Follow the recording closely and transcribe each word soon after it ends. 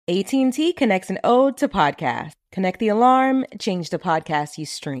AT&T connects an ode to podcasts. Connect the alarm, change the podcast you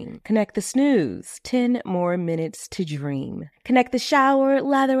stream. Connect the snooze, 10 more minutes to dream. Connect the shower,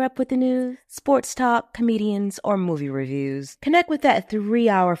 lather up with the news, sports talk, comedians, or movie reviews. Connect with that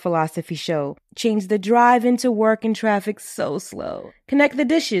 3-hour philosophy show. Change the drive into work and traffic so slow. Connect the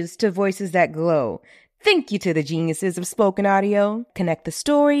dishes to voices that glow. Thank you to the geniuses of spoken audio. Connect the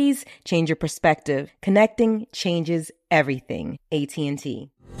stories, change your perspective. Connecting changes everything. AT&T.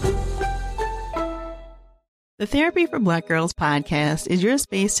 The Therapy for Black Girls podcast is your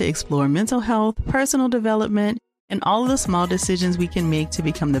space to explore mental health, personal development, and all of the small decisions we can make to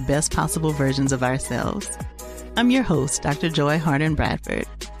become the best possible versions of ourselves. I'm your host, Dr. Joy Harden Bradford,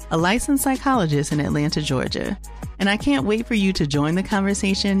 a licensed psychologist in Atlanta, Georgia, and I can't wait for you to join the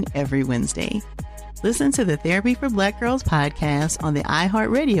conversation every Wednesday. Listen to the Therapy for Black Girls podcast on the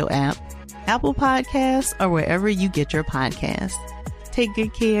iHeartRadio app, Apple Podcasts, or wherever you get your podcasts. Take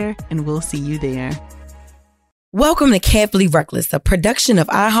good care, and we'll see you there. Welcome to Carefully Reckless, a production of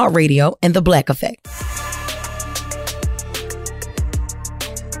iHeartRadio and The Black Effect.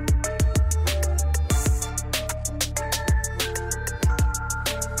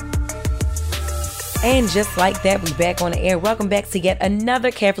 And just like that, we back on the air. Welcome back to yet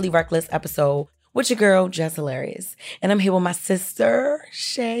another Carefully Reckless episode with your girl, Jess Hilarious. And I'm here with my sister,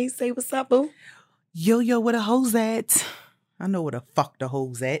 Shay. Say what's up, boo. Yo, where the hoes at? I know where the fuck the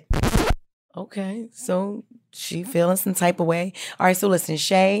hoes at. Okay, so she feeling some type of way. All right, so listen,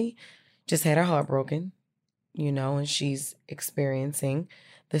 Shay just had her heart broken, and she's experiencing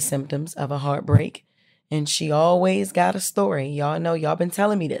the symptoms of a heartbreak. And she always got a story. Y'all know, y'all been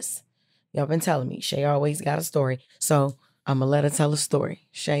telling me this. Y'all been telling me Shay always got a story. So I'm going to let her tell a story.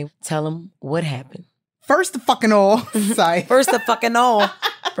 Shay, tell them what happened. First the fucking all. Sorry. First the fucking all.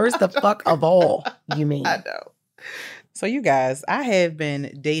 First the fuck of all, you mean. I know. So you guys, I have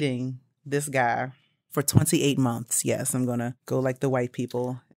been dating this guy for 28 months. Yes, I'm going to go like the white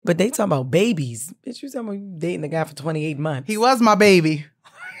people. But they talking about babies. Bitch, you talking about you dating a guy for 28 months. He was my baby.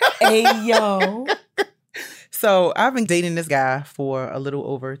 Hey, yo. So I've been dating this guy for a little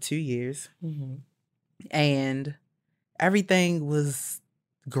over 2 years. Mm-hmm. And everything was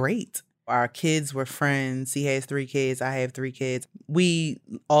great. Our kids were friends. He has 3 kids. I have 3 kids. We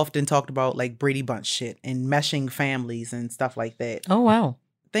often talked about like Brady Bunch shit and meshing families and stuff like that. Oh, wow.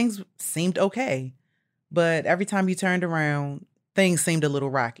 Things seemed okay. But every time you turned around, things seemed a little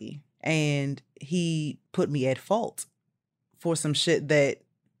rocky. And he put me at fault for some shit that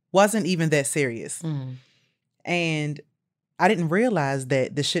wasn't even that serious. Mm. And I didn't realize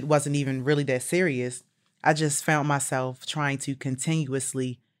that the shit wasn't even really that serious. I just found myself trying to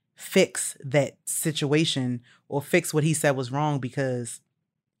continuously fix that situation or fix what he said was wrong because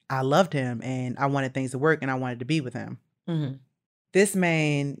I loved him and I wanted things to work and I wanted to be with him. Mm-hmm. This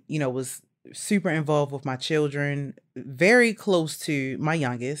man, was super involved with my children, very close to my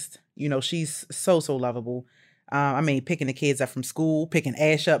youngest. She's so lovable. Picking the kids up from school, picking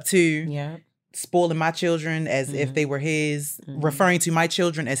Ash up too. Yeah. Spoiling my children as if they were his, referring to my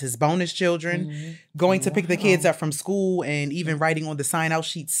children as his bonus children, going to pick the kids up from school and even writing on the sign-out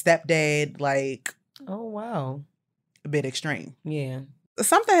sheet, stepdad, like... Oh, wow. A bit extreme. Yeah.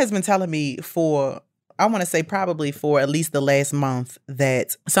 Something has been telling me I want to say probably for at least the last month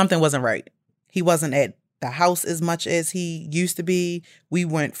that something wasn't right. He wasn't at the house as much as he used to be. We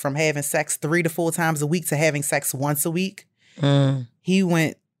went from having sex 3 to 4 times a week to having sex once a week. He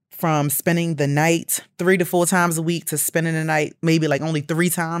went from spending the night 3 to 4 times a week to spending the night maybe like only 3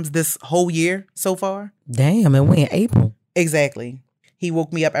 times this whole year so far. Damn, and we in April. Exactly. He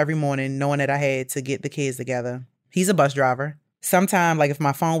woke me up every morning knowing that I had to get the kids together. He's a bus driver. Sometime, like if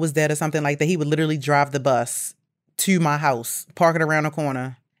my phone was dead or something like that, he would literally drive the bus to my house, park it around the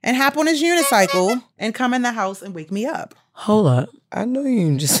corner, and hop on his unicycle and come in the house and wake me up. Hold up. I know you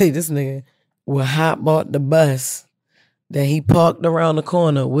can just say this nigga will hop bought the bus that he parked around the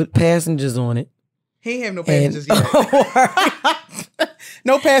corner with passengers on it. He ain't have no passengers yet.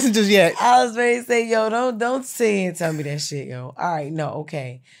 No passengers yet. I was ready to say, yo, don't say and tell me that shit, yo. All right, no,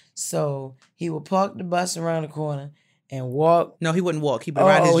 okay. So he would park the bus around the corner and walk. No, he wouldn't walk. He would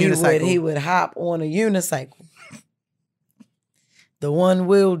ride his unicycle. He would hop on a unicycle. The one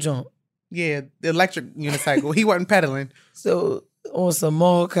wheel jump. Yeah, the electric unicycle. He wasn't pedaling. So on some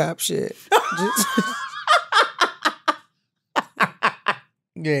mall cop shit.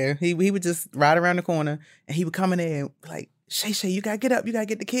 Yeah, he would just ride around the corner and he would come in there and like, Shay, you gotta get up. You gotta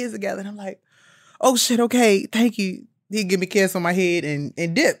get the kids together. And I'm like, oh shit, okay, thank you. He'd give me a kiss on my head and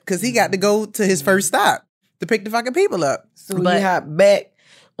dip because he got to go to his first stop to pick the fucking people up. So he hopped back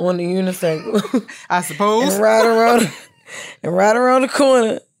on the unicycle. I suppose. And ride around the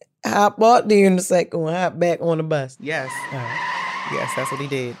corner hop out there in the second one, hop back on the bus. Yes. All right. Yes, that's what he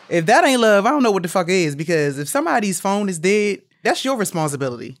did. If that ain't love, I don't know what the fuck it is, because if somebody's phone is dead, that's your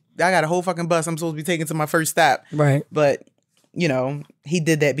responsibility. I got a whole fucking bus I'm supposed to be taking to my first stop. Right. But, you know, he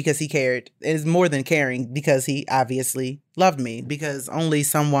did that because he cared. It's more than caring, because he obviously loved me, because only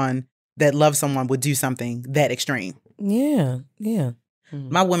someone that loves someone would do something that extreme. Yeah.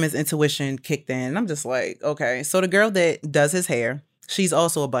 My woman's intuition kicked in, and I'm just like, okay. So the girl that does his hair, she's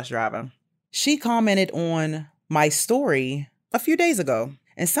also a bus driver. She commented on my story a few days ago,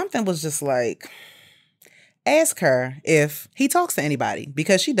 and something was just like, ask her if he talks to anybody,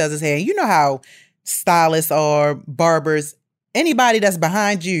 because she does his hair. You know how stylists or barbers, anybody that's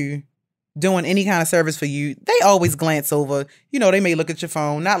behind you doing any kind of service for you, they always glance over. You know, they may look at your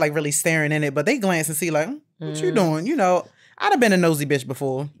phone, not like really staring in it, but they glance and see like, what you doing? You know, I'd have been a nosy bitch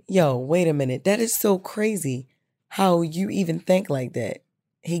before. Yo, wait a minute. That is so crazy how you even think like that.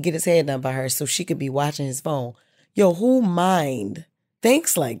 He get his hair done by her so she could be watching his phone. Yo, who mind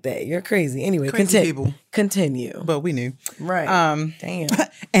thinks like that? You're crazy. Anyway, Crazy people. Continue. But we knew. Right. Damn.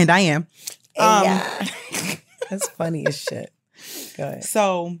 And I am. That's funny as shit. Go ahead.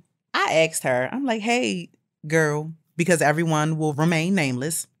 So I asked her, I'm like, hey, girl, because everyone will remain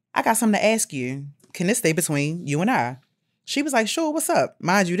nameless, I got something to ask you. Can this stay between you and I? She was like, sure, what's up?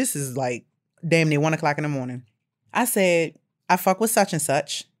 Mind you, this is like damn near 1 o'clock in the morning. I said, I fuck with such and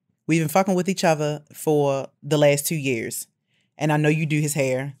such. We've been fucking with each other for the last 2 years. And I know you do his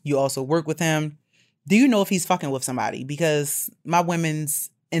hair. You also work with him. Do you know if he's fucking with somebody? Because my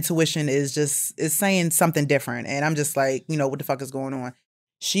women's intuition is saying something different. And I'm just like, you know, what the fuck is going on?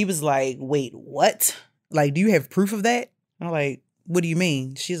 She was like, wait, what? Like, do you have proof of that? I'm like, what do you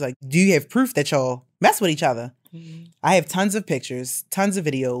mean? She's like, do you have proof that y'all mess with each other? Mm-hmm. I have tons of pictures, tons of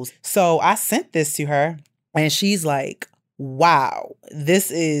videos. So I sent this to her, and she's like, wow,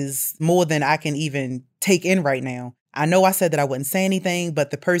 this is more than I can even take in right now. I know I said that I wouldn't say anything, but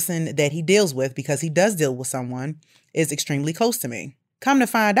the person that he deals with, because he does deal with someone, is extremely close to me. Come to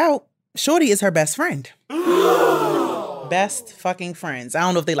find out, Shorty is her best friend. Best fucking friends. I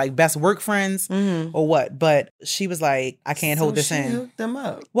don't know if they like best work friends or what, but she was like, I can't hold this in. She hooked them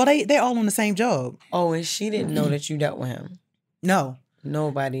up. Well, they're all on the same job. Oh, and she didn't know that you dealt with him. No.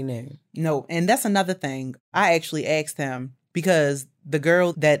 Nobody knew. No. And that's another thing. I actually asked him, because the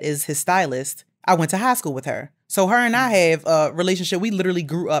girl that is his stylist, I went to high school with her. So her and I have a relationship. We literally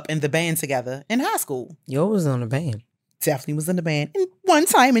grew up in the band together in high school. Yo was on the band. Definitely was in the band. And one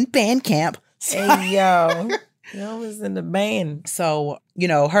time in band camp. Hey, yo. Yo was in the band. So, you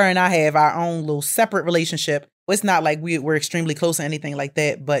know, her and I have our own little separate relationship. It's not like we're extremely close or anything like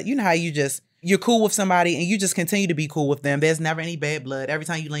that. But you know how you're cool with somebody and you just continue to be cool with them. There's never any bad blood. Every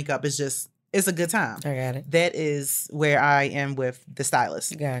time you link up, it's a good time. I got it. That is where I am with the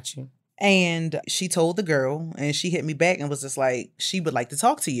stylist. Got you. And she told the girl, and she hit me back and was just like, she would like to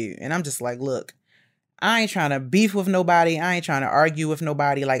talk to you. And I'm just like, look, I ain't trying to beef with nobody. I ain't trying to argue with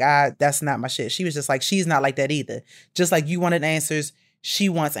nobody. Like, that's not my shit. She was just like, she's not like that either. Just like you wanted answers, she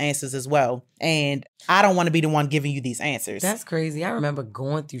wants answers as well. And I don't want to be the one giving you these answers. That's crazy. I remember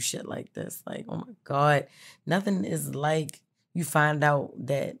going through shit like this. Like, oh my God, nothing is like you find out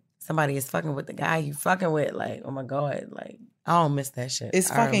that somebody is fucking with the guy you fucking with. Like, oh my God, like, I don't miss that shit.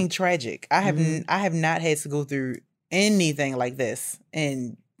 It's fucking tragic. I have not had to go through anything like this,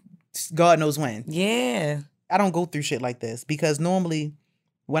 and God knows when. Yeah. I don't go through shit like this, because normally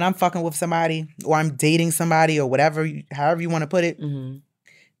when I'm fucking with somebody or I'm dating somebody or whatever, however you want to put it,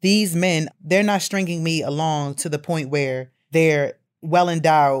 these men, they're not stringing me along to the point where they're well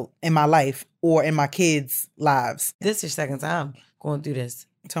endowed in my life or in my kids' lives. This is your second time going through this.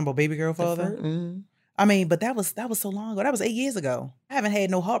 I'm talking about baby girl father? I mean, but that was so long ago. That was 8 years ago. I haven't had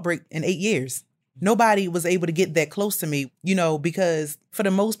no heartbreak in 8 years. Nobody was able to get that close to me, you know, because for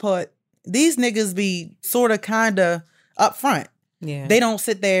the most part, these niggas be sort of kind of upfront. Yeah. They don't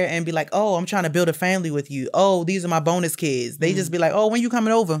sit there and be like, oh, I'm trying to build a family with you. Oh, these are my bonus kids. They just be like, oh, when you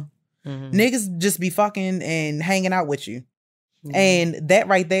coming over? Niggas just be fucking and hanging out with you. And that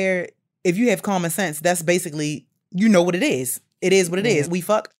right there, if you have common sense, that's basically, you know what it is. It is what it is. We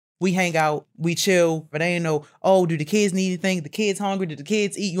fuck. We hang out, we chill, but they ain't no, oh, do the kids need anything? The kids hungry? Did the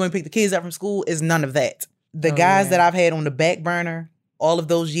kids eat? You want to pick the kids up from school? It's none of that. The guys that I've had on the back burner all of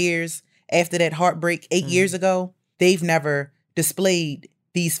those years after that heartbreak 8 years ago, they've never displayed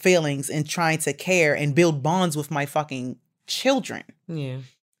these feelings and trying to care and build bonds with my fucking children. Yeah.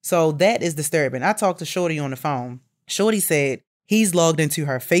 So that is disturbing. I talked to Shorty on the phone. Shorty said he's logged into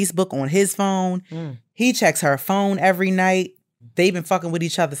her Facebook on his phone. He checks her phone every night. They've been fucking with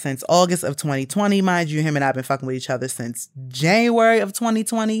each other since August of 2020. Mind you, him and I have been fucking with each other since January of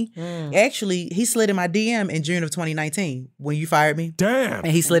 2020. Actually, he slid in my DM in June of 2019 when you fired me. Damn.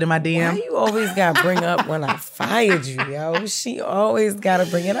 And he slid in my DM. Why you always got to bring up when I fired you, yo? She always got to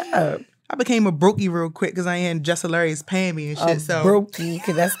bring it up. I became a brokey real quick because I ain't had Just Hilarious paying me and shit. Brokey,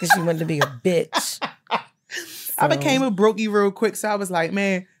 because that's because she wanted to be a bitch. I became a brokey real quick. So I was like,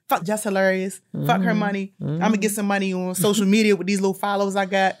 man, fuck Just Hilarious. Fuck her money. I'm going to get some money on social media with these little followers I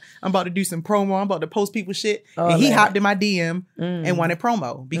got. I'm about to do some promo. I'm about to post people shit. And he hopped in my DM and wanted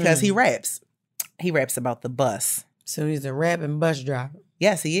promo because he raps. He raps about the bus. So he's a rapping bus driver.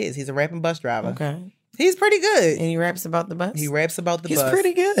 Yes, he is. He's a rapping bus driver. Okay. He's pretty good. And he raps about the bus? He raps about the bus. He's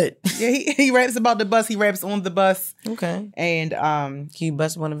pretty good. Yeah, he raps about the bus. He raps on the bus. Okay. And can you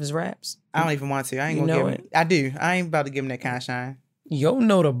bust one of his raps? I don't even want to. I ain't You gonna know give him. I do. I ain't about to give him that kind of shine. You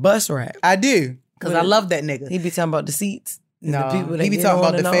know the bus rap. I do. Because I love that nigga. He be talking about the seats. No, the people that he be get talking on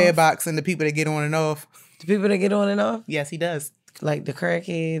about the and fare off. box and the people that get on and off. The people that get on and off? Yes, he does. Like the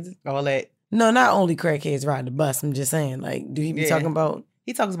crackheads? All that. No, not only crackheads ride the bus. I'm just saying. Like, do he be talking about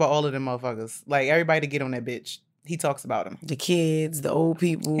He talks about all of them motherfuckers. Like, everybody to get on that bitch. He talks about them. the kids, the old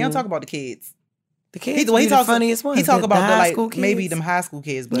people? He don't talk about the kids. The kids He be the talks funniest ones. He talk about the, high like, school kids? maybe them high school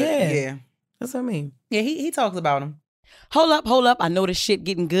kids, but yeah. That's what I mean. Yeah, he talks about them. Hold up. I know this shit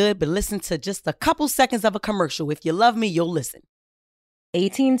getting good, but listen to just a couple seconds of a commercial. If you love me, you'll listen.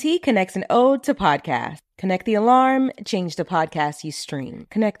 AT&T connects an ode to podcast. Connect the alarm, change the podcast you stream.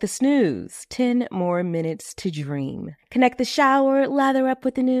 Connect the snooze, 10 more minutes to dream. Connect the shower, lather up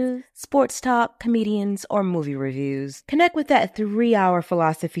with the news, sports talk, comedians, or movie reviews. Connect with that 3-hour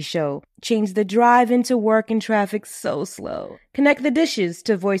philosophy show. Change the drive into work and traffic so slow. Connect the dishes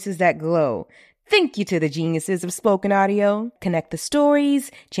to voices that glow. Thank you to the geniuses of spoken audio. Connect the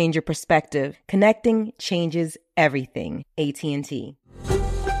stories, change your perspective. Connecting changes everything. AT&T.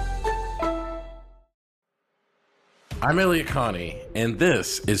 I'm Elliot Connie, and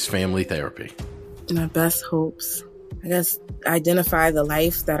this is Family Therapy. My best hopes, I guess, identify the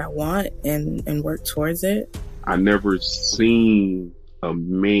life that I want and work towards it. I never seen a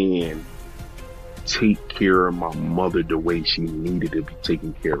man take care of my mother the way she needed to be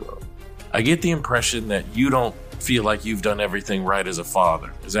taken care of. I get the impression that you don't feel like you've done everything right as a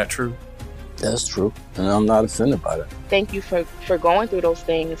father. Is that true? That's true, and I'm not offended by that. Thank you for going through those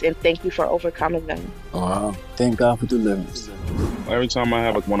things, and thank you for overcoming them. Thank God for deliverance. Every time I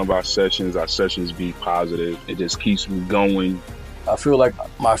have one of our sessions be positive. It just keeps me going. I feel like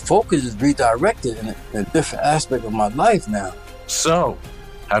my focus is redirected in a different aspect of my life now. So,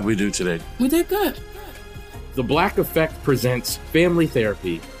 how'd we do today? We did good. The Black Effect presents Family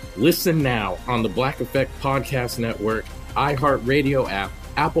Therapy. Listen now on the Black Effect Podcast Network, iHeartRadio app,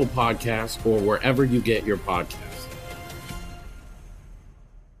 Apple Podcasts, or wherever you get your podcasts.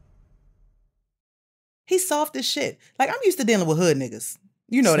 He's soft as shit. Like, I'm used to dealing with hood niggas.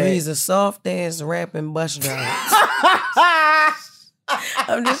 You know So that. he's a soft ass rapping bus driver.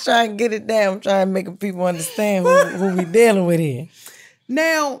 I'm just trying to get it down. I'm trying to make people understand who we dealing with here.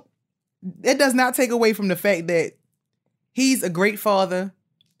 Now, it does not take away from the fact that he's a great father.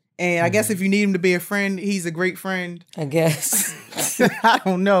 And I guess if you need him to be a friend, he's a great friend. I guess. I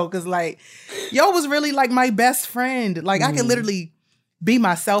don't know. Because, like, yo was really, like, my best friend. Like, I could literally be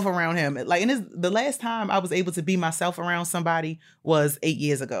myself around him. Like, and the last time I was able to be myself around somebody was 8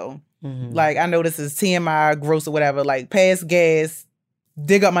 years ago. Like, I know this is TMI, gross or whatever. Like, pass gas,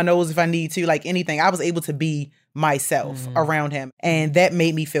 dig up my nose if I need to. Like, anything. I was able to be myself around him. And that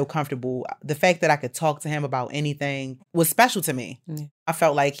made me feel comfortable. The fact that I could talk to him about anything was special to me. Yeah. I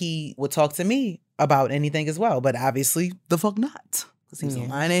felt like he would talk to me about anything as well. But obviously, the fuck not. Because he's a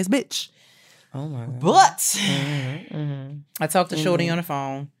lying ass bitch. Oh my God. But I talked to Shorty on the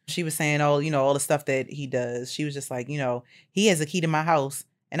phone. She was saying, all the stuff that he does. She was just like, he has a key to my house.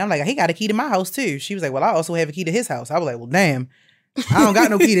 And I'm like, he got a key to my house too. She was like, well, I also have a key to his house. I was like, well, damn. I don't got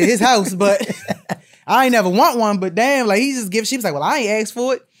no key to his house, but I ain't never want one. But damn, like he just gives. She was like, well, I ain't asked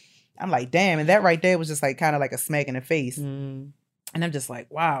for it. I'm like, damn. And that right there was just like kind of like a smack in the face. And I'm just like,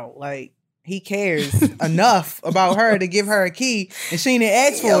 wow, like he cares enough about her to give her a key, and she didn't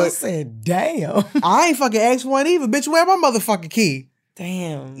ask for it. Said, damn. I ain't fucking asked for it either, bitch. Where my motherfucking key?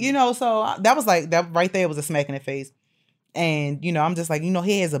 Damn. So that was like that right there was a smack in the face. And, I'm just like,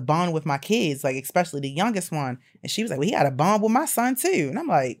 he has a bond with my kids, like, especially the youngest one. And she was like, well, he had a bond with my son, too. And I'm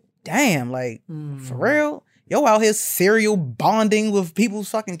like, damn, like, for real? Yo out here serial bonding with people's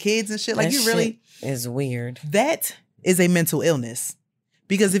fucking kids and shit. Like, That you really... shit is weird. That is a mental illness.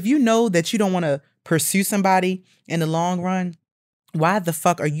 Because if you know that you don't want to pursue somebody in the long run, Why the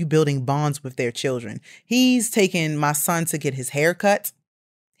fuck are you building bonds with their children? He's taken my son to get his hair cut.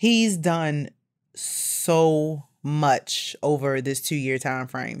 He's done so much over this 2-year time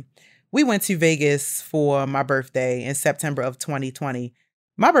frame. We went to Vegas for my birthday in September of 2020.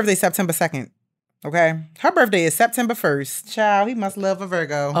 My birthday is September 2nd. Okay. Her birthday is September 1st. Child, he must love a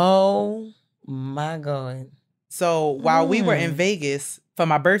Virgo. Oh my God. So while we were in Vegas for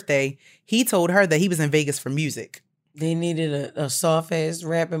my birthday, he told her that he was in Vegas for music. They needed a soft-ass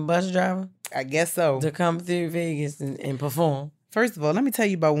rapping bus driver? I guess so. To come through Vegas and perform. First of all, let me tell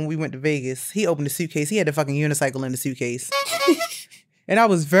you about when we went to Vegas. He opened the suitcase. He had the fucking unicycle in the suitcase. And I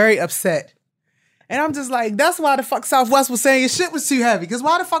was very upset. And I'm just like, that's why the fuck Southwest was saying your shit was too heavy. Because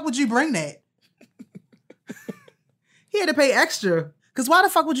why the fuck would you bring that? He had to pay extra. Because why the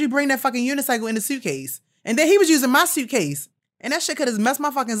fuck would you bring that fucking unicycle in the suitcase? And then he was using my suitcase. And that shit could have messed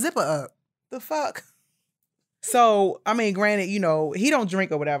my fucking zipper up. The fuck? So, I mean, granted, you know, he don't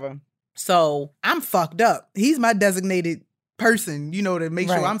drink or whatever. So, I'm fucked up. He's my designated person, you know, to make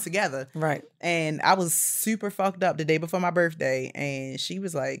sure I'm together. Right. And I was super fucked up the day before my birthday. And she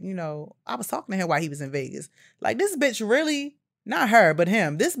was like, you know, I was talking to him while he was in Vegas. Like, this bitch really, not her, but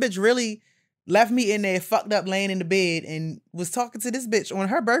him. This bitch really left me in there fucked up laying in the bed and was talking to this bitch on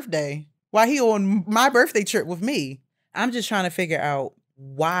her birthday while he on my birthday trip with me. I'm just trying to figure out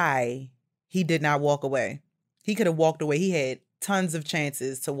why he did not walk away. He could have walked away. He had tons of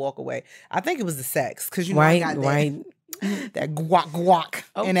chances to walk away. I think it was the sex. Because, you know, I got that guac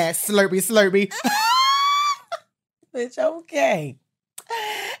and that slurpy. Bitch, okay.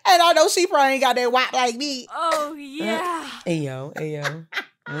 And I know she probably ain't got that whack like me. Oh, yeah. Ayo.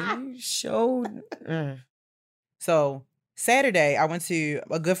 When you showed. So, Saturday, I went to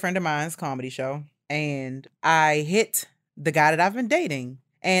a good friend of mine's comedy show. And I hit the guy that I've been dating.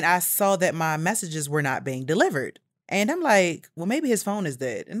 And I saw that my messages were not being delivered. And I'm like, well, maybe his phone is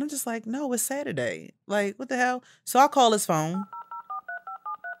dead. And I'm just like, no, it's Saturday. Like, what the hell? So I call his phone.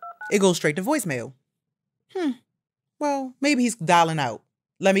 It goes straight to voicemail. Well, maybe he's dialing out.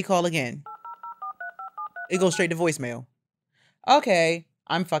 Let me call again. It goes straight to voicemail. Okay,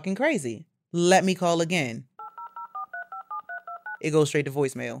 I'm fucking crazy. Let me call again. It goes straight to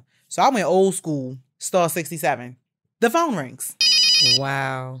voicemail. So I went old school, star 67. The phone rings.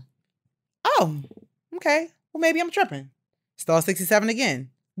 Wow. Oh, okay. Well, maybe I'm tripping. Star 67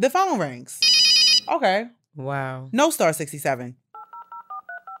 again. The phone rings. Okay. Wow. No star 67.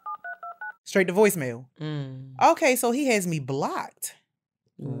 Straight to voicemail. Okay, so he has me blocked.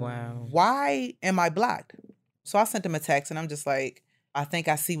 Wow. Why am I blocked? So I sent him a text and I'm just like, I think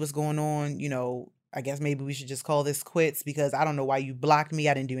I see what's going on. You know, I guess maybe we should just call this quits because I don't know why you blocked me.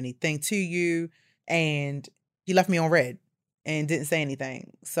 I didn't do anything to you. And he left me on red and didn't say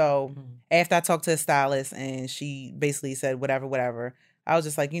anything. So after I talked to a stylist and she basically said, whatever, I was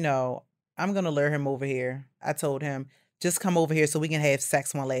just like, you know, I'm going to lure him over here. I told him, just come over here so we can have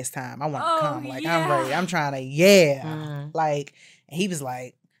sex one last time. I want to come. Like, I'm ready. I'm trying to, Like, and he was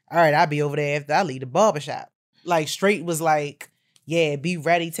like, all right, I'll be over there after I leave the barbershop. Like, straight was like, yeah, be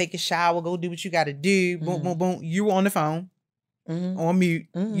ready, take a shower, go do what you got to do. Boom, boom, boom. You were on the phone, on mute.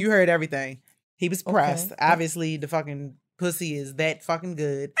 You heard everything. He was pressed. Okay. Obviously, the fucking pussy is that fucking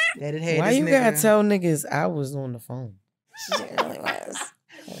good that it had. Why this you nigga. gotta tell niggas I was on the phone? It really was.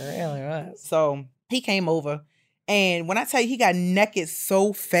 It really was. So he came over, and when I tell you he got naked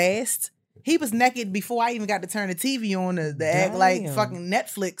so fast, he was naked before I even got to turn the TV on to act like fucking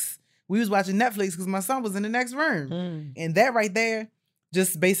Netflix. We was watching Netflix because my son was in the next room. And that right there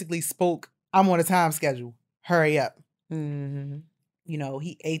just basically spoke, I'm on a time schedule. Hurry up. You know,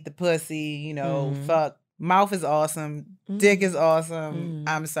 he ate the pussy, you know, fuck. Mouth is awesome. Dick is awesome.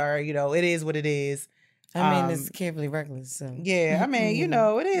 I'm sorry, you know, it is what it is. I mean, it's carefully reckless. So. Yeah, I mean, you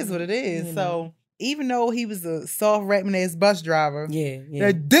know, it is what it is. You know. So even though he was a soft rapping ass bus driver,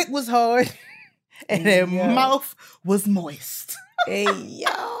 their dick was hard and their mouth was moist. Hey, yo.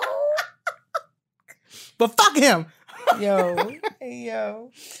 But fuck him.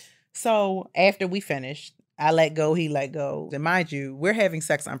 Yo. So after we finished, I let go, he let go. And mind you, we're having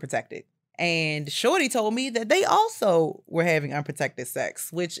sex unprotected. And Shorty told me that they also were having unprotected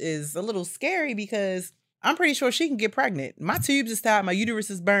sex, which is a little scary because I'm pretty sure she can get pregnant. My tubes is tied, my uterus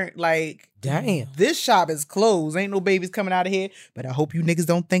is burnt. Like, damn. This shop is closed. Ain't no babies coming out of here. But I hope you niggas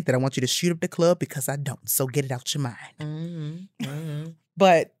don't think that I want you to shoot up the club because I don't. So get it out your mind.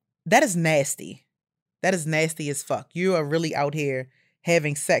 But that is nasty. That is nasty as fuck. You are really out here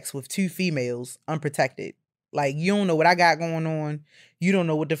having sex with two females unprotected. Like, you don't know what I got going on. You don't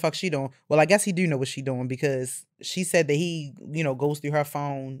know what the fuck she doing. Well, I guess he do know what she doing because she said that he, you know, goes through her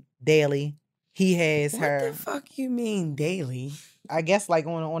phone daily. He has her. What the fuck you mean daily? I guess like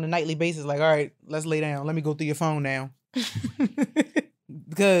on a nightly basis, like, all right, let's lay down. Let me go through your phone now.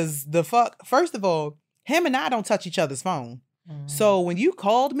 Because first of all, him and I don't touch each other's phone. Mm-hmm. So when you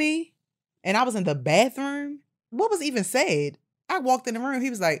called me and I was in the bathroom, what was even said? I walked in the room. He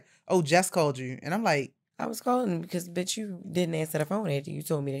was like, oh, Jess called you. And I'm like, I was calling because, bitch, you didn't answer the phone after you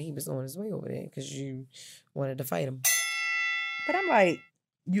told me that he was on his way over there because you wanted to fight him. But I'm like,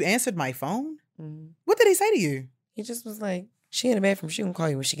 you answered my phone? Mm-hmm. What did he say to you? He just was like, she in the bathroom. She gonna call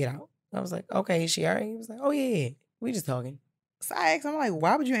you when she get out. I was like, okay, is she all right? He was like, oh, yeah. We just talking. So I asked him, I'm like,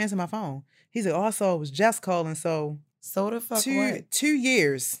 why would you answer my phone? He said, oh, I saw it was Jess calling, so the fuck what? 2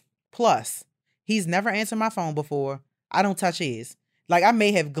 years plus. He's never answered my phone before. I don't touch his. Like, I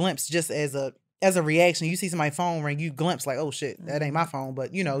may have glimpsed just as a reaction. You see somebody's phone ring, you glimpse like, oh shit, that ain't my phone.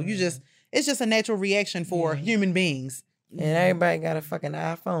 But you know, it's just a natural reaction for human beings. And everybody got a fucking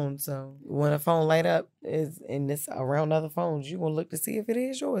iPhone, so when a phone light up and it's around other phones, you gonna look to see if it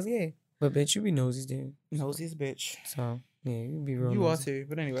is yours, yeah. But bitch, you be nosy, dude. Nosy as a bitch. So yeah, you be real. You nosy. are too,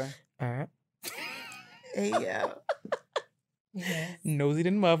 but anyway. All right. Hey yo. Yes. Nosy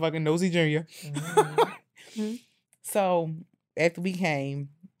than motherfucking Nosy Jr. Mm-hmm. So after we came,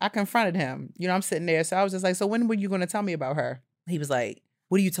 I confronted him. You know, I'm sitting there. So I was just like, so when were you going to tell me about her? He was like,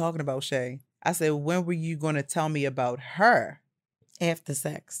 what are you talking about, Shay? I said, when were you going to tell me about her? After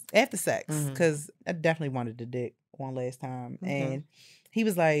sex. After sex. Because I definitely wanted the dick one last time. Mm-hmm. And he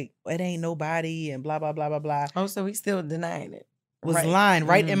was like, it ain't nobody and blah, blah, blah, blah, blah. Oh, so he's still denying it. Was lying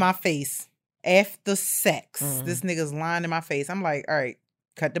right in my face. After sex. This nigga's lying in my face. I'm like, all right,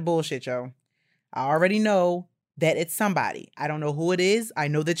 cut the bullshit, yo. I already know that it's somebody. I don't know who it is. I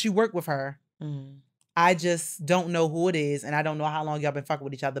know that you work with her. I just don't know who it is. And I don't know how long y'all been fucking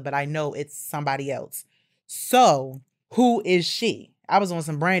with each other, but I know it's somebody else. So who is she? I was on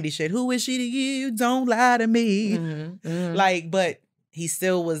some Brandy shit. Who is she to you? Don't lie to me. Like, but he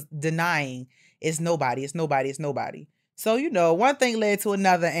still was denying it's nobody. It's nobody. It's nobody. So, you know, one thing led to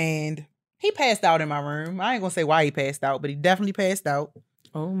another and he passed out in my room. I ain't gonna say why he passed out, but he definitely passed out.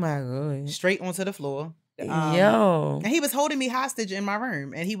 Oh my God. Straight onto the floor. Yo. And he was holding me hostage in my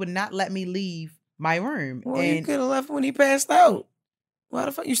room and he would not let me leave my room. Well, and you could have left when he passed out. Why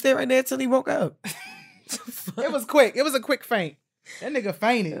the fuck you stay right there till he woke up? It was quick. It was a quick faint. That nigga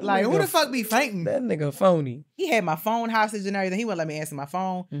fainted. Like, who the fuck be fainting? That nigga phony. He had my phone hostage and everything. He wouldn't let me answer my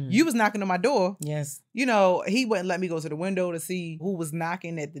phone. You was knocking on my door. Yes. You know, he wouldn't let me go to the window to see who was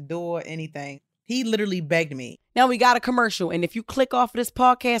knocking at the door, anything. He literally begged me. Now we got a commercial, and if you click off of this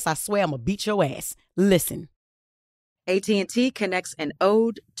podcast, I swear I'm gonna beat your ass. Listen. AT&T connects an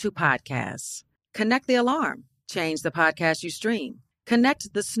ode to podcasts. Connect the alarm. Change the podcast you stream.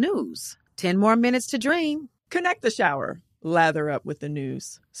 Connect the snooze. 10 more minutes to dream. Connect the shower. Lather up with the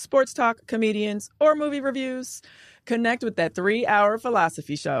news, sports talk, comedians, or movie reviews. Connect with that 3-hour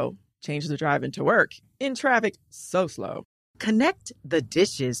philosophy show. Change the drive into work in traffic so slow. Connect the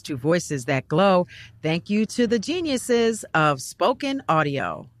dishes to voices that glow. Thank you to the geniuses of spoken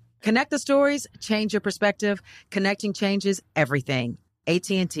audio. Connect the stories, change your perspective. Connecting changes everything.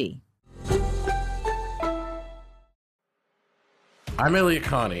 AT&T. I'm Elliot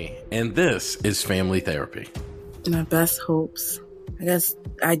Connie, and this is Family Therapy. My best hopes, I guess,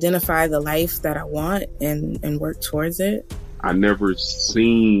 identify the life that I want and work towards it. I never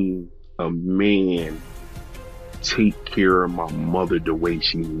seen a man take care of my mother the way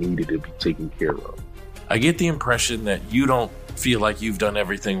she needed to be taken care of. I get the impression that you don't feel like you've done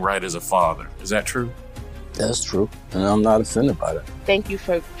everything right as a father. Is that true? That's true. And I'm not offended by that. Thank you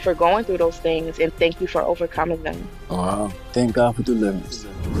for going through those things and thank you for overcoming them. Wow. Thank God for deliverance.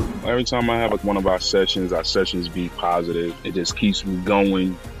 Every time I have one of our sessions be positive. It just keeps me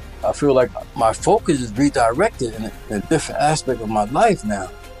going. I feel like my focus is redirected in a different aspect of my life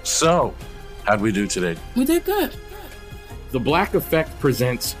now. So, how'd we do today? We did good. The Black Effect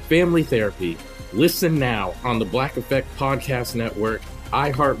presents Family Therapy. Listen now on the Black Effect Podcast Network,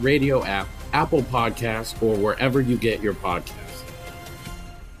 iHeartRadio app, Apple Podcasts, or wherever you get your podcasts.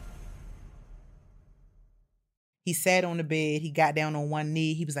 He sat on the bed. He got down on one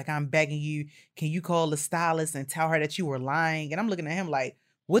knee. He was like, I'm begging you. Can you call the stylist and tell her that you were lying? And I'm looking at him like,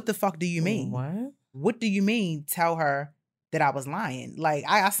 what the fuck do you mean? What? What do you mean tell her that I was lying? Like,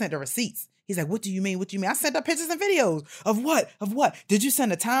 I sent the receipts. He's like, what do you mean? What do you mean? I sent her pictures and videos. Of what? Of what? Did you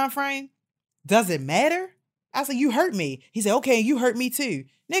send a time frame? Does it matter? I said, you hurt me. He said, okay, you hurt me too.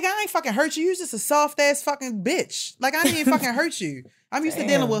 Nigga, I ain't fucking hurt you. You just a soft ass fucking bitch. Like, I didn't fucking hurt you. I'm used to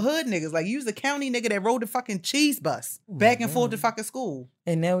dealing with hood niggas. Like, you was the county nigga that rode the fucking cheese bus back and forth to fucking school.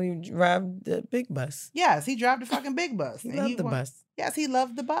 And now he drive the big bus. Yes, he drive the fucking big bus. He loved the bus. Yes, he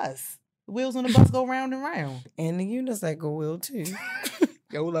loved the bus. wheels on the bus go round and round. And the unicycle will too.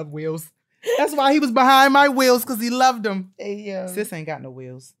 Yo, love wheels. That's why he was behind my wheels, because he loved them. Hey, yo. Sis ain't got no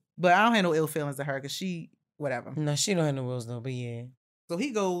wheels. But I don't have no ill feelings to her, because she, whatever. No, she don't have no wheels though, but yeah. So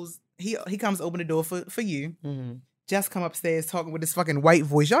he goes, he comes to open the door for you. Mm-hmm. Jess come upstairs talking with this fucking white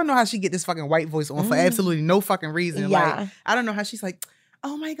voice. Y'all know how she get this fucking white voice on for absolutely no fucking reason. Yeah. Like, I don't know how she's like,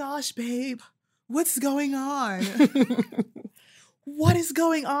 oh my gosh, babe, what's going on? What is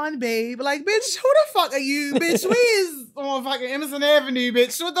going on, babe? Like, bitch, who the fuck are you, bitch? We is on fucking Emerson Avenue,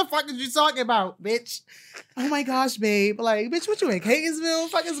 bitch. What the fuck is you talking about, bitch? Oh my gosh, babe. Like, bitch, what you in Catonsville?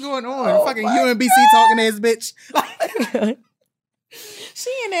 What the fuck is going on? Oh fucking UMBC talking ass bitch. Like,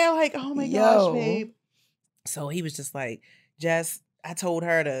 she in there like, oh my gosh, babe. So he was just like, Jess, I told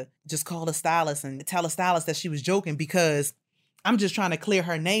her to just call the stylist and tell the stylist that she was joking, because I'm just trying to clear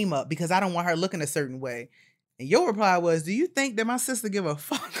her name up, because I don't want her looking a certain way. And your reply was, do you think that my sister give a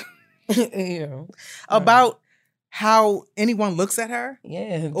fuck about how anyone looks at her?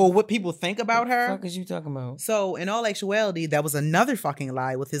 Yeah. Or what people think about her? What the fuck is you talking about? So in all actuality, that was another fucking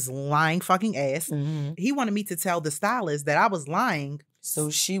lie with his lying fucking ass. Mm-hmm. He wanted me to tell the stylist that I was lying.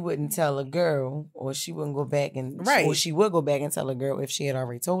 So she wouldn't tell a girl, or she wouldn't go back and, Right. or she would go back and tell a girl if she had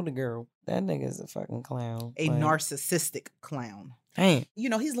already told a girl. That nigga's a fucking clown. A Like, narcissistic clown. Damn. You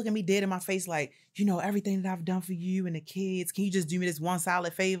know, he's looking me dead in my face like, you know, everything that I've done for you and the kids, can you just do me this one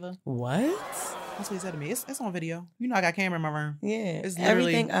solid favor? What? That's what he said to me. It's on video. You know I got camera in my room. Yeah. It's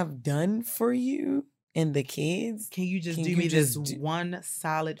literally, Everything I've done for you and the kids. can you just Can do you me this just one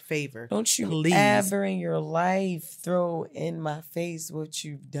solid favor? Don't you please? ever in your life throw in my face what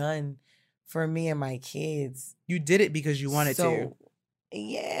you've done for me and my kids. You did it because you wanted to.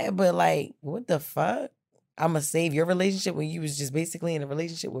 Yeah, but like, what the fuck? I'm going to save your relationship when you was just basically in a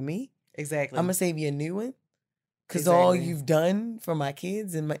relationship with me? Exactly. I'm going to save you a new one? Because all Exactly. you've done for my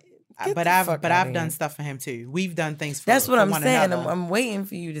kids and my... Get But the I've fuck outta done here. stuff for him too. We've done things for That's what for I'm one saying. another. I'm waiting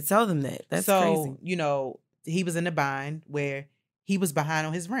for you to tell them that. That's so, crazy. you know, he was in a bind where he was behind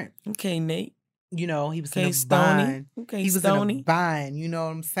on his rent. Okay, Nate. You know, he was Okay, in a Stoney. bind. Okay, he was in Stoney. a bind. You know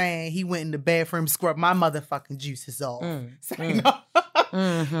what I'm saying? He went in the bathroom, scrubbed my motherfucking juices off.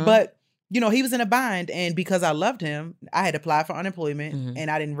 Mhm. But, you know, he was in a bind. And because I loved him, I had applied for unemployment. Mhm.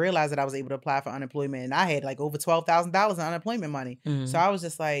 And I didn't realize that I was able to apply for unemployment. And I had like over $12,000 in unemployment money. Mhm. So I was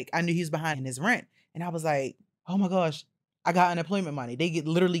just like, I knew he was behind in his rent. And I was like, oh my gosh, I got unemployment money. They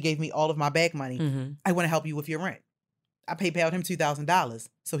literally gave me all of my back money. Mhm. I want to help you with your rent. I PayPal'd him $2,000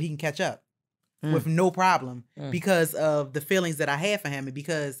 so he can catch up Mm. with no problem Mm. because of the feelings that I had for him and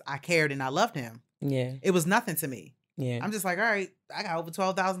because I cared and I loved him. Yeah. It was nothing to me. Yeah. I'm just like, all right, I got over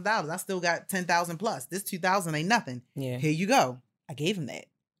 $12,000. I still got 10,000 plus. This 2,000 ain't nothing. Yeah. Here you go. I gave him that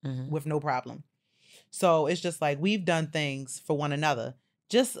Mhm. with no problem. So it's just like we've done things for one another.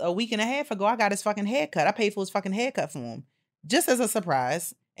 Just a week and a half ago, I got his fucking haircut. I paid for his fucking haircut for him just as a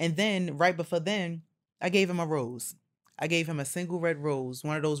surprise. And then right before then, I gave him a rose. I gave him a single red rose,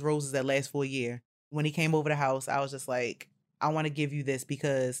 one of those roses that last for a year. When he came over the house, I was just like, I want to give you this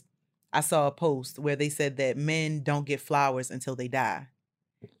because I saw a post where they said that men don't get flowers until they die.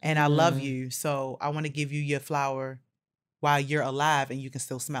 And I love you, so I want to give you your flower while you're alive and you can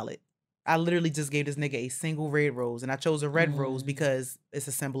still smell it. I literally just gave this nigga a single red rose, and I chose a red rose because it's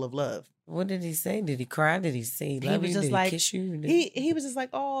a symbol of love. What did he say? Did he cry? Did he say He love was you? just Did like he kiss you? Did he was just like,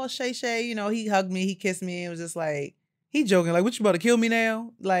 oh, Shay Shay, you know, he hugged me, he kissed me. It was just like he joking, like, what you about to kill me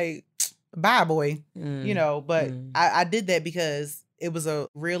now? Like, bye, boy. You know, but I did that because it was a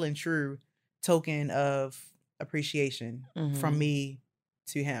real and true token of appreciation from Mhm. me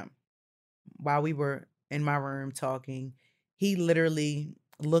to him. While we were in my room talking, he literally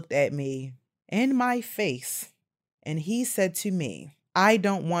looked at me in my face and he said to me, I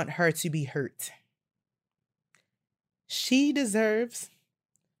don't want her to be hurt. She deserves.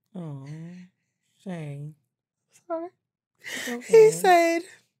 Oh, Shay. Sorry. Okay. He said,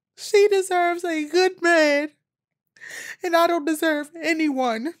 she deserves a good man, and I don't deserve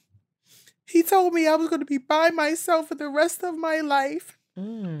anyone. He told me I was going to be by myself for the rest of my life.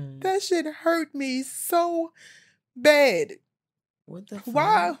 That shit hurt me so bad. What the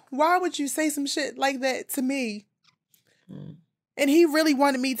fuck? Why would you say some shit like that to me? And he really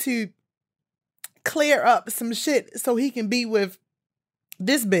wanted me to clear up some shit so he can be with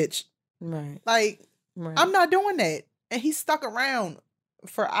this bitch. Right. Like, Right. I'm not doing that. And he stuck around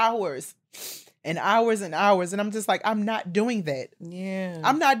for hours and hours and hours. And I'm just like, I'm not doing that. Yeah.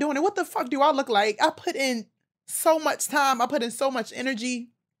 I'm not doing it. What the fuck do I look like? I put in so much time. I put in so much energy.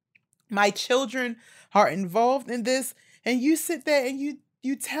 My children are involved in this. And you sit there and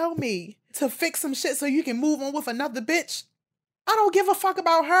you tell me to fix some shit so you can move on with another bitch. I don't give a fuck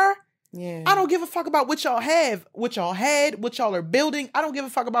about her. Yeah. I don't give a fuck about what y'all have, what y'all had, what y'all are building. I don't give a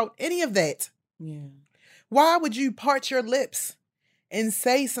fuck about any of that. Yeah. Why would you part your lips and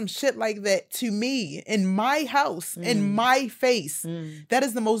say some shit like that to me in my house, in my face? That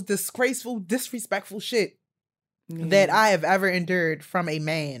is the most disgraceful, disrespectful shit that I have ever endured from a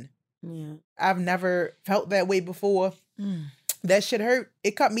man. Yeah. I've never felt that way before. That shit hurt.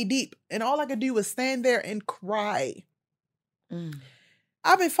 It cut me deep. And all I could do was stand there and cry.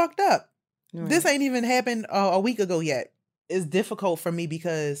 I've been fucked up. Right. This ain't even happened a week ago yet. It's difficult for me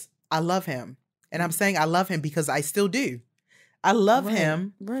because I love him. And I'm saying I love him because I still do. I love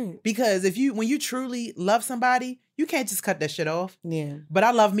him because when you truly love somebody, you can't just cut that shit off. Yeah. But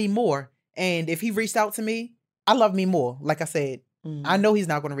I love me more. And if he reached out to me, I love me more. Like I said, I know he's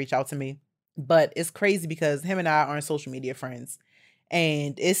not going to reach out to me, but it's crazy because him and I aren't social media friends.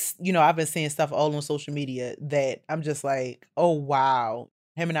 And it's, I've been seeing stuff all on social media that I'm just like, oh, wow.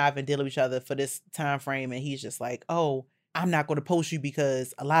 Him and I have been dealing with each other for this time frame. And he's just like, oh, I'm not going to post you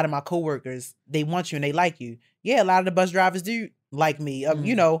because a lot of my coworkers, they want you and they like you. Yeah, a lot of the bus drivers do like me,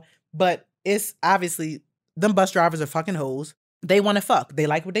 but it's obviously them bus drivers are fucking hoes. They want to fuck. They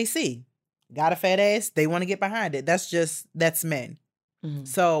like what they see. Got a fat ass. They want to get behind it. That's men.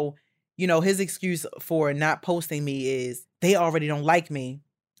 So, his excuse for not posting me is they already don't like me.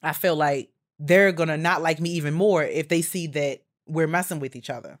 I feel like they're going to not like me even more if they see that we're messing with each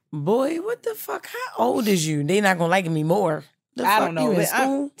other. Boy, what the fuck? How old is you? They not going to like me more. I don't know. You in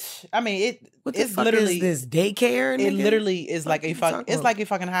school? It's literally is this daycare. It literally is like a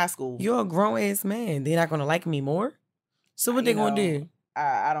fucking high school. You're a grown ass man. They're not going to like me more. So what they going to do?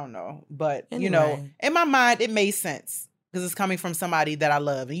 I don't know. But, in my mind, it made sense because it's coming from somebody that I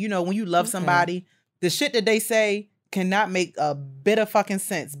love. And, when you love somebody, the shit that they say cannot make a bit of fucking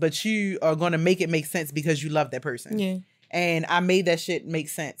sense, but you are going to make it make sense because you love that person. Yeah. And I made that shit make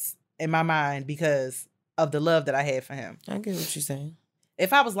sense in my mind because of the love that I had for him. I get what you're saying.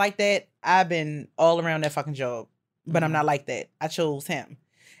 If I was like that, I've been all around that fucking job. But I'm not like that. I chose him.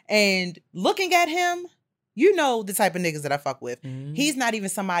 And looking at him, the type of niggas that I fuck with. He's not even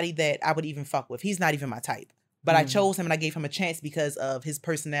somebody that I would even fuck with. He's not even my type. But I chose him and I gave him a chance because of his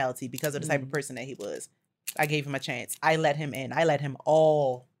personality, because of the type of person that he was. I gave him a chance. I let him in. I let him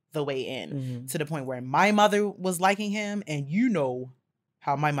all the way in to the point where my mother was liking him, and you know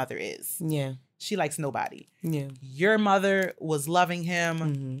how my mother is. Yeah. She likes nobody. Yeah. Your mother was loving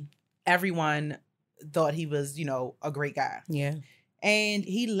him. Everyone thought he was, a great guy. Yeah. And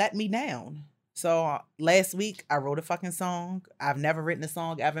he let me down. So last week I wrote a fucking song. I've never written a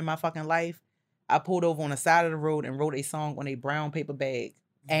song ever in my fucking life. I pulled over on the side of the road and wrote a song on a brown paper bag.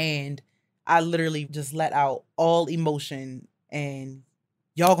 And I literally just let out all emotion, and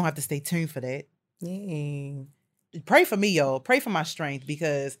y'all gonna have to stay tuned for that. Yeah. Pray for me, y'all. Pray for my strength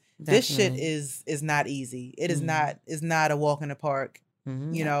because this shit is not easy. It is not. It's not a walk in the park.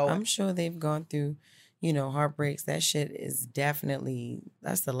 I'm sure they've gone through, heartbreaks. That shit is definitely,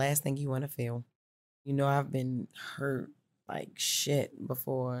 that's the last thing you want to feel. I've been hurt like shit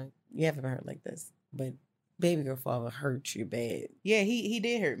before. You haven't been hurt like this, but baby girl father hurt you bad. Yeah, he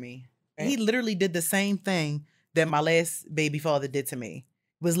did hurt me. He literally did the same thing that my last baby father did to me.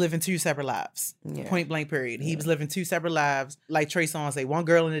 Was living two separate lives. Yeah. Point blank period. He was living two separate lives. Like Trey Songz say, one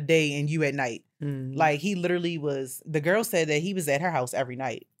girl in the day and you at night. Like he literally was, the girl said that he was at her house every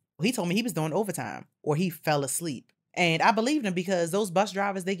night. He told me he was doing overtime or he fell asleep. And I believed him because those bus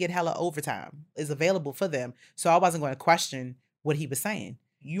drivers, they get hella overtime. It's available for them. So I wasn't going to question what he was saying.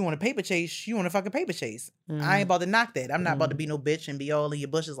 You want a paper chase, you want a fucking paper chase. I ain't about to knock that. I'm not about to be no bitch and be all in your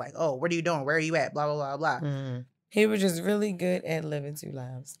bushes like, oh, what are you doing? Where are you at? Blah, blah, blah, blah. He was just really good at living two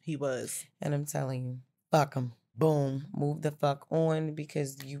lives. He was. And I'm telling you, fuck him. Boom. Move the fuck on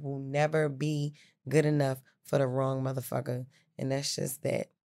because you will never be good enough for the wrong motherfucker. And that's just that.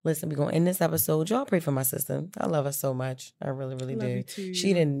 Listen, we're going to end this episode. Y'all pray for my sister. I love her so much. I really, really love do. You too.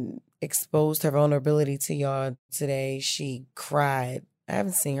 She didn't expose her vulnerability to y'all today. She cried. I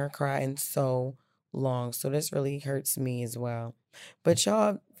haven't seen her cry in so long. So this really hurts me as well. But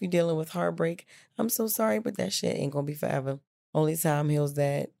y'all, if you're dealing with heartbreak, I'm so sorry, but that shit ain't gonna be forever. Only time heals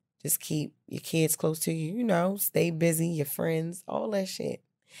that. Just keep your kids close to you, stay busy, your friends, all that shit.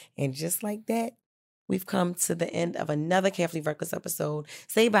 And just like that, we've come to the end of another Carefully Reckless episode.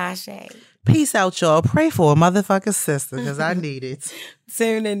 Say bye, Shay. Peace out, y'all. Pray for a motherfucking sister because I need it.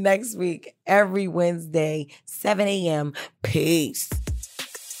 Tune in next week, every Wednesday, 7 a.m. Peace.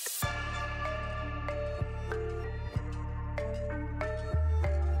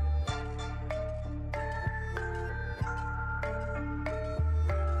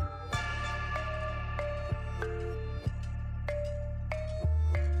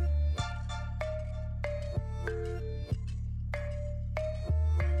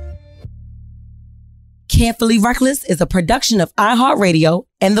 Carefully Reckless is a production of iHeartRadio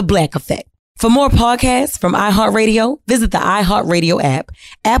and The Black Effect. For more podcasts from iHeartRadio, visit the iHeartRadio app,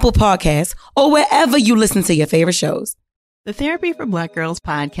 Apple Podcasts, or wherever you listen to your favorite shows. The Therapy for Black Girls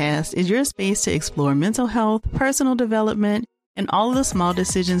podcast is your space to explore mental health, personal development, and all of the small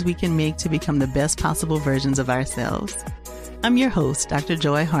decisions we can make to become the best possible versions of ourselves. I'm your host, Dr.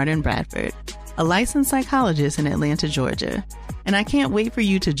 Joy Harden Bradford, a licensed psychologist in Atlanta, Georgia, and I can't wait for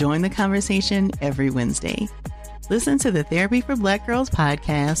you to join the conversation every Wednesday. Listen to the Therapy for Black Girls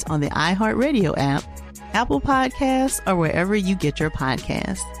podcast on the iHeartRadio app, Apple Podcasts, or wherever you get your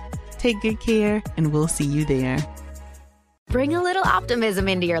podcasts. Take good care, and we'll see you there. Bring a little optimism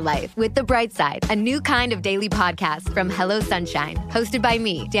into your life with The Bright Side, a new kind of daily podcast from Hello Sunshine, hosted by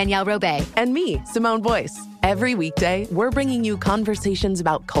me, Danielle Robay. And me, Simone Boyce. Every weekday, we're bringing you conversations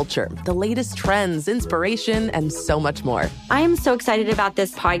about culture, the latest trends, inspiration, and so much more. I am so excited about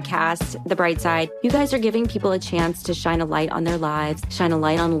this podcast, The Bright Side. You guys are giving people a chance to shine a light on their lives, shine a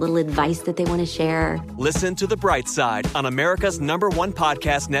light on a little advice that they want to share. Listen to The Bright Side on America's #1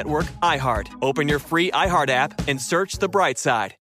 podcast network, iHeart. Open your free iHeart app and search The Bright Side.